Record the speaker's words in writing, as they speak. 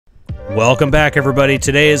Welcome back, everybody.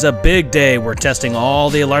 Today is a big day. We're testing all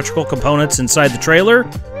the electrical components inside the trailer.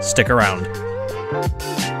 Stick around.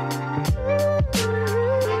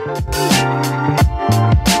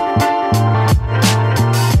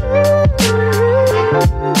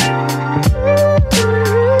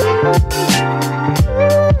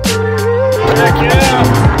 Heck yeah!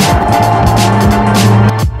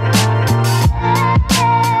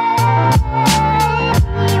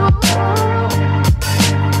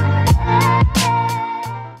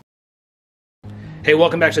 Hey,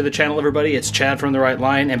 welcome back to the channel, everybody. It's Chad from The Right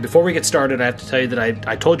Line, and before we get started, I have to tell you that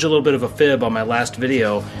I told you a little bit of a fib on my last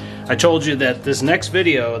video. I told you that this next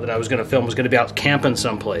video that I was going to film was going to be out camping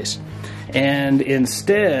someplace, and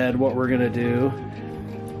instead what we're going to do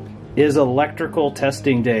is electrical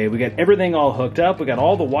testing day. We got everything all hooked up, we got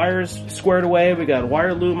all the wires squared away, we got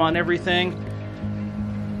wire loom on everything.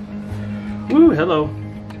 Woo, hello.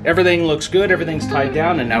 Everything looks good, everything's tied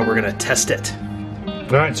down, and now we're going to test it.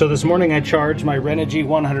 Alright, so this morning I charged my Renogy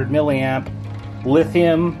 100 milliamp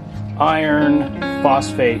lithium iron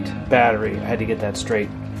phosphate battery. I had to get that straight.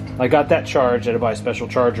 I got that charged. I had to buy a special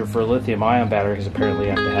charger for a lithium ion battery because apparently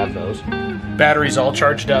you have to have those. Battery's all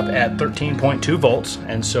charged up at 13.2 volts,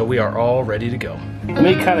 and so we are all ready to go. Let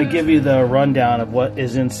me kind of give you the rundown of what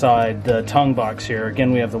is inside the tongue box here.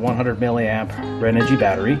 Again, we have the 100 milliamp Renogy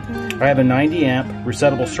battery. I have a 90 amp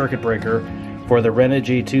resettable circuit breaker for the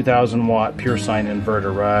Renogy 2000 watt pure sine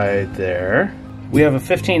inverter right there. We have a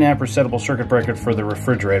 15 amp resettable circuit breaker for the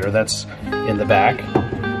refrigerator, that's in the back.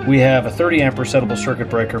 We have a 30 amp resettable circuit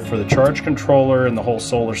breaker for the charge controller and the whole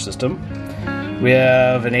solar system. We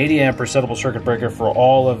have an 80 amp resettable circuit breaker for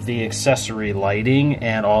all of the accessory lighting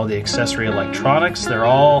and all the accessory electronics. They're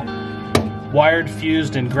all wired,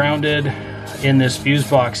 fused, and grounded in this fuse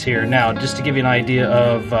box here. Now, just to give you an idea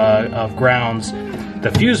of grounds,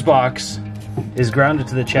 the fuse box is grounded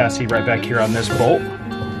to the chassis right back here on this bolt.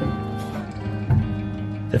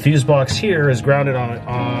 The fuse box here is grounded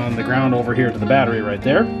on the ground over here to the battery right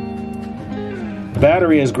there. The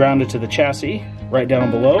battery is grounded to the chassis right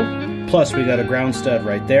down below. Plus we got a ground stud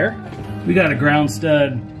right there. We got a ground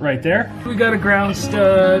stud right there. We got a ground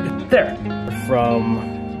stud there.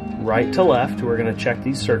 From right to left, we're going to check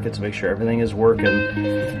these circuits, make sure everything is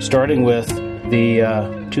working, starting with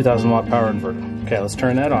the 2000 watt power inverter. Okay, let's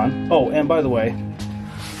turn that on. Oh, and by the way,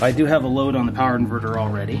 I do have a load on the power inverter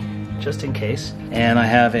already, just in case. And I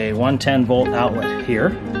have a 110 volt outlet here.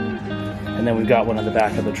 And then we've got one in the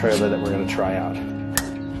back of the trailer that we're going to try out.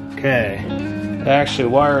 Okay, I actually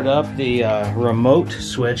wired up the remote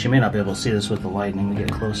switch. You may not be able to see this with the light. Let me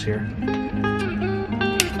get close here.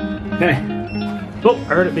 Okay. Oh,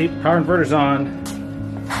 I heard it beep. Power inverter's on.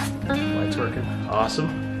 Light's working.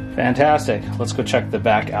 Awesome. Fantastic. Let's go check the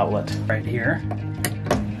back outlet right here.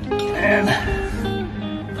 And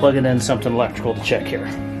plugging in something electrical to check here.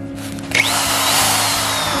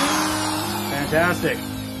 Fantastic.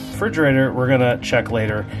 Refrigerator, we're gonna check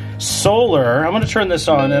later. Solar, I'm gonna turn this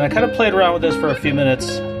on, and I kind of played around with this for a few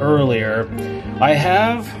minutes earlier. I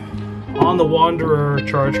have on the Wanderer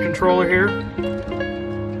charge controller here,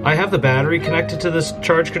 I have the battery connected to this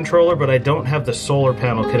charge controller, but I don't have the solar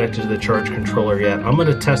panel connected to the charge controller yet. I'm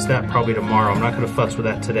gonna test that probably tomorrow. I'm not gonna futz with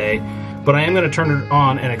that today, but I am gonna turn it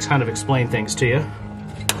on and kind of explain things to you.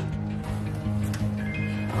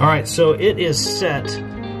 All right, so it is set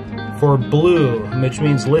for blue, which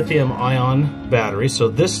means lithium ion battery. So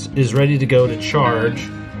this is ready to go to charge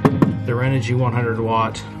the Renogy 100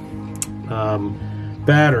 watt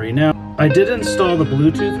battery. Now, I did install the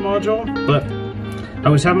Bluetooth module, but I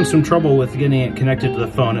was having some trouble with getting it connected to the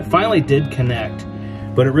phone. It finally did connect,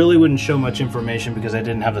 but it really wouldn't show much information because I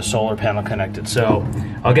didn't have the solar panel connected. So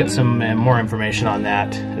I'll get some more information on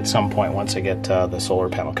that at some point once I get the solar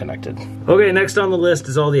panel connected. Okay, next on the list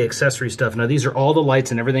is all the accessory stuff. Now these are all the lights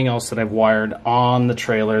and everything else that I've wired on the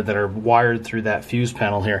trailer that are wired through that fuse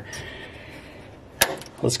panel here.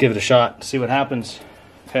 Let's give it a shot, see what happens.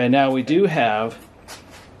 Okay, now we do have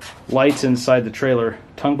lights inside the trailer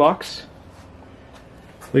tongue box.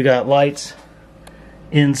 We got lights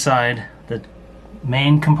inside the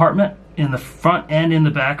main compartment in the front and in the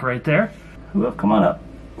back right there. Ooh, come on up.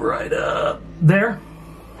 Right up there.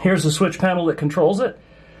 Here's the switch panel that controls it.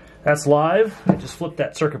 That's live. I just flipped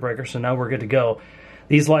that circuit breaker, so now we're good to go.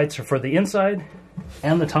 These lights are for the inside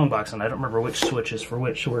and the tongue box, and I don't remember which switch is for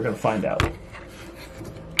which, so we're going to find out.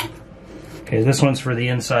 Okay, this one's for the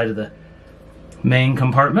inside of the main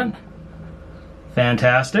compartment.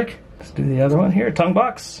 Fantastic. Let's do the other one here, tongue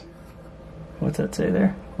box. What's that say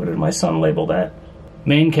there? What did my son label that?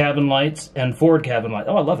 Main cabin lights and forward cabin lights.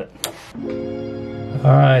 Oh, I love it.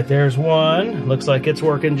 All right, there's one. Looks like it's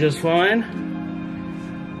working just fine.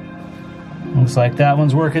 Looks like that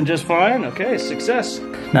one's working just fine. Okay, success.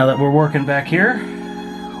 Now that we're working back here,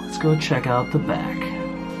 let's go check out the back.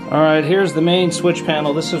 All right, here's the main switch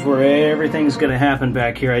panel. This is where everything's gonna happen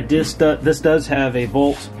back here. This does have a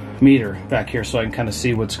volt meter back here, so I can kind of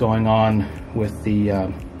see what's going on with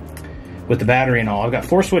the battery and all. I've got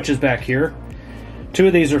 4 switches back here. 2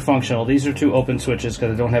 of these are functional. These are 2 open switches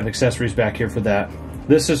because I don't have accessories back here for that.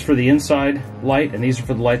 This is for the inside light, and these are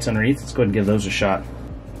for the lights underneath. Let's go ahead and give those a shot.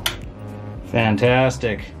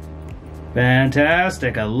 Fantastic.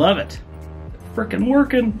 Fantastic, I love it. Frickin'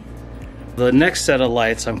 working. The next set of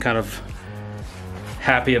lights I'm kind of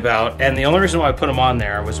happy about, and the only reason why I put them on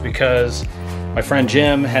there was because my friend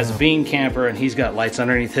Jim has a bean camper and he's got lights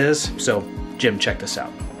underneath his. So Jim, check this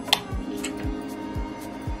out.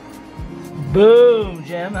 Boom,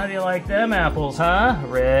 Jim, how do you like them apples, huh?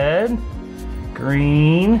 Red,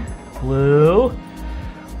 green, blue,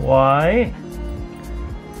 white,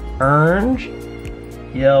 orange,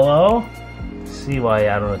 yellow, CY,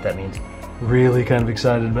 I don't know what that means. Really kind of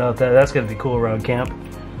excited about that. That's gonna be cool around camp.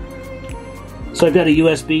 So I've got a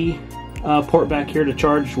USB port back here to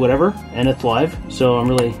charge whatever, and it's live. So I'm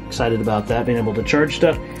really excited about that, being able to charge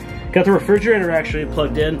stuff. Got the refrigerator actually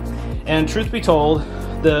plugged in, and truth be told,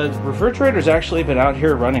 the refrigerator's actually been out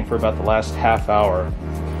here running for about the last half hour.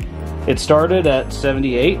 It started at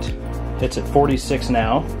 78, it's at 46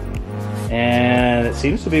 now, and it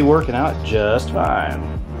seems to be working out just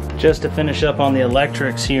fine. Just to finish up on the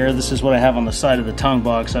electrics here, this is what I have on the side of the tongue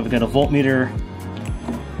box. I've got a voltmeter,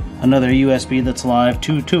 another USB that's live,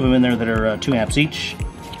 two of them in there that are 2 amps each,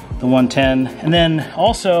 the 110, and then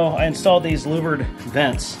also I installed these louvered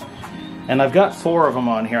vents, and I've got 4 of them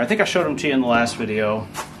on here. I think I showed them to you in the last video,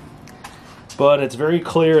 but it's very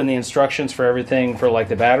clear in the instructions for everything, for like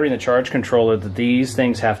the battery and the charge controller, that these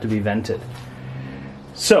things have to be vented.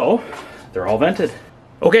 So they're all vented.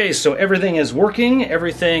 Okay, so everything is working,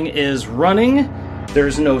 everything is running,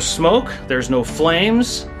 there's no smoke, there's no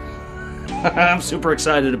flames. I'm super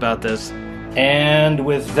excited about this. And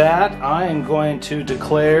with that, I am going to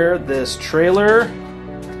declare this trailer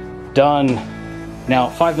done. Now,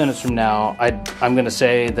 5 minutes from now, I'm gonna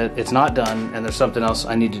say that it's not done and there's something else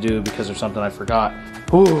I need to do because there's something I forgot.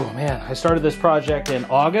 Ooh, man, I started this project in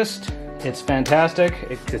August. It's fantastic,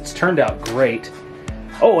 it's turned out great.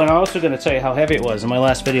 Oh, and I'm also going to tell you how heavy it was. In my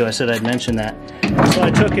last video, I said I'd mention that. So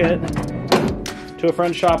I took it to a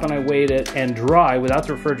friend's shop and I weighed it, and dry, without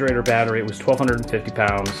the refrigerator battery, it was 1,250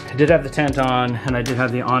 pounds. I did have the tent on, and I did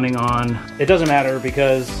have the awning on. It doesn't matter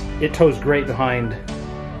because it tows great behind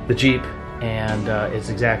the Jeep, and it's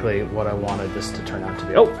exactly what I wanted this to turn out to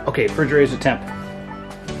be. Oh, okay, refrigerator's at temp.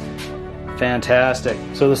 Fantastic.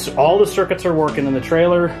 So all the circuits are working in the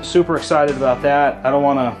trailer. Super excited about that. I don't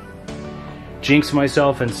want to jinx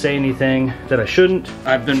myself and say anything that I shouldn't.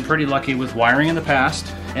 I've been pretty lucky with wiring in the past,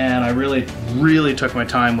 and I really took my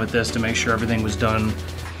time with this to make sure everything was done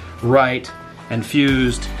right and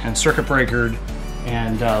fused and circuit breakered,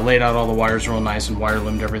 and laid out all the wires real nice and wire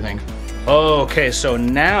loomed everything. Okay, so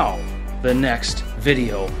now the next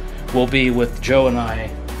video will be with Joe and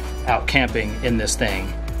I out camping in this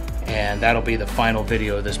thing, and that'll be the final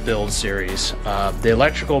video of this build series. The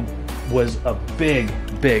electrical was a big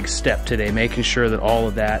step today, making sure that all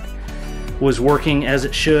of that was working as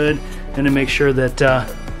it should, and to make sure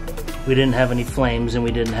that we didn't have any flames and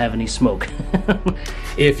we didn't have any smoke.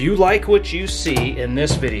 If you like what you see in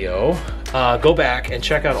this video, go back and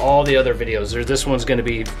check out all the other videos. This one's going to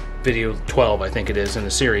be video 12, I think it is, in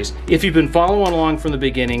the series. If you've been following along from the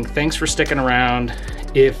beginning, thanks for sticking around.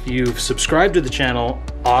 If you've subscribed to the channel,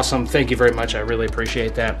 awesome, thank you very much, I really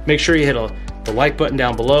appreciate that. Make sure you hit the like button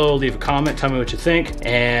down below, leave a comment, tell me what you think,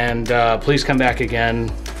 and please come back again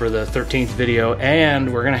for the 13th video,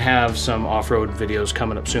 and we're gonna have some off-road videos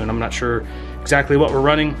coming up soon. I'm not sure exactly what we're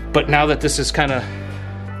running, but now that this is kind of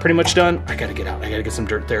pretty much done, I gotta get out, I gotta get some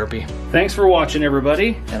dirt therapy. Thanks for watching,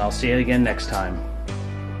 everybody, and I'll see you again next time.